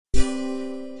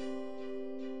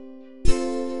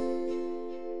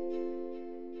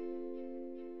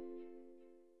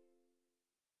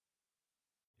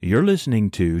You're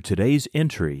listening to today's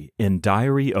entry in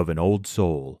Diary of an Old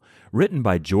Soul, written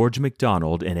by George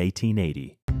MacDonald in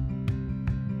 1880.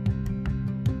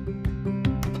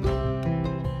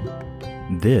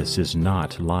 This is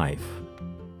not life.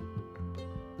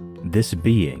 This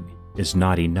being is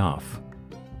not enough.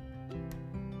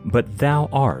 But thou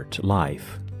art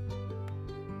life,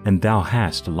 and thou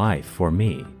hast life for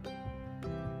me.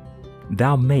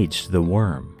 Thou madest the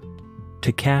worm,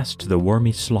 to cast the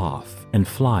wormy slough and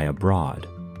fly abroad,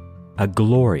 a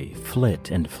glory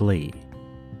flit and flee.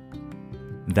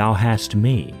 Thou hast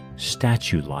me,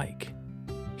 statue-like,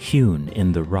 hewn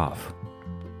in the rough,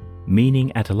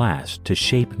 meaning at last to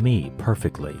shape me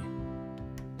perfectly.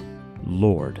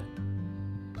 Lord,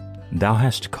 thou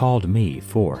hast called me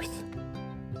forth.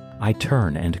 I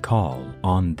turn and call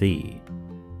on thee.